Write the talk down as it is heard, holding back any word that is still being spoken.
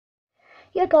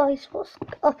Yeah guys, what's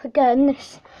up again?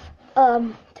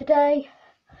 Today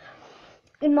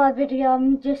in my video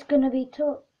I'm just gonna be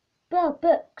talking about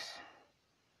books.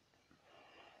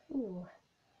 Ooh.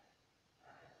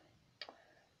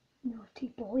 Naughty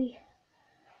boy.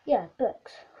 Yeah,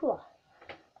 books. Whew.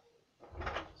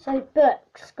 So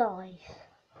books, guys.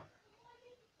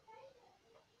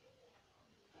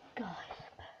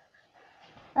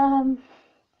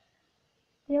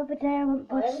 The other day I went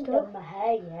by I haven't done my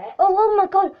hair yet. Oh my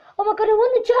god, I won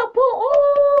the jackpot!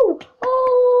 I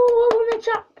won the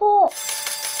jackpot!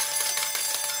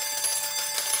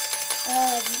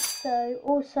 So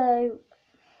also,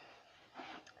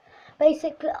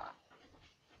 basically,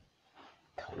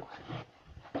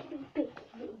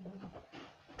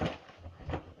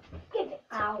 Give it.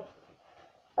 Ow.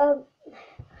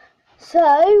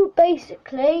 So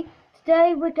basically,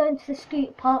 today we're going to the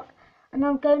skate park, and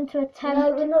I'm going to attempt.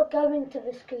 No, we're not going to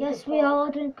the skate park. Yes, we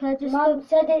are. Don't Claire, just Mum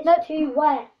said it's too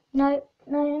wet. No.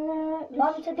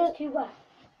 Mum said it's too wet.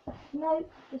 No,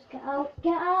 just get out.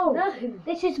 Get out. No.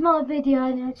 This is my video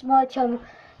and it's my channel.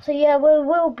 So yeah,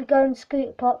 we'll be going to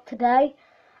skate park today,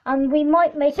 and we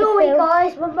might make. Sorry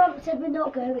guys, my mum said we're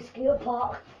not going to skate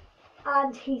park,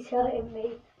 and he's hurting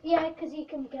me. Yeah, because you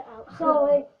can get out.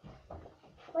 Sorry.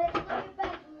 Where's your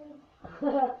bedroom?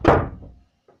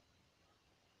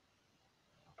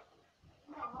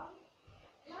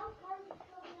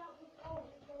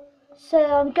 So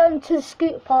I'm going to the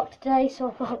scooter park today,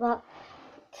 so I thought that,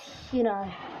 you know,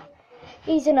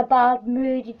 he's in a bad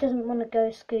mood, he doesn't want to go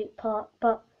to scooter park,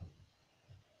 but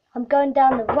I'm going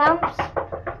down the ramps.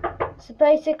 So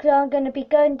basically I'm going to be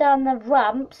going down the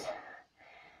ramps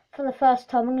for the first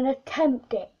time. I'm going to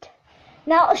attempt it.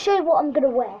 Now I'll show you what I'm going to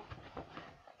wear.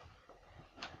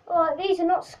 Alright, these are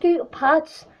not scooter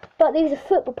pads, but these are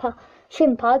football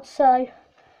shin pads, so I'm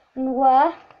going to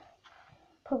wear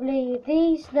probably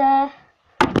these there,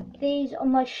 these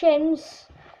on my shins,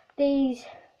 these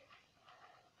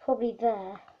probably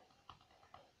there,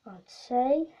 I'd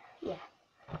say, yeah.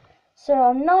 So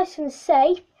I'm nice and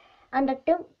safe, and I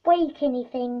don't break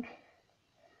anything,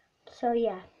 so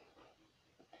yeah.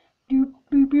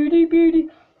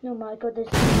 Oh my god, there's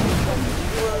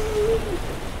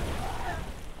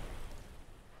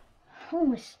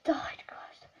almost died,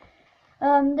 guys.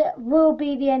 That will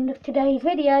be the end of today's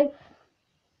video.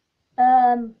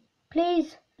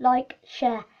 Please like,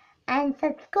 share and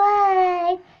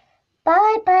subscribe.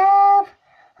 Bye, Bye.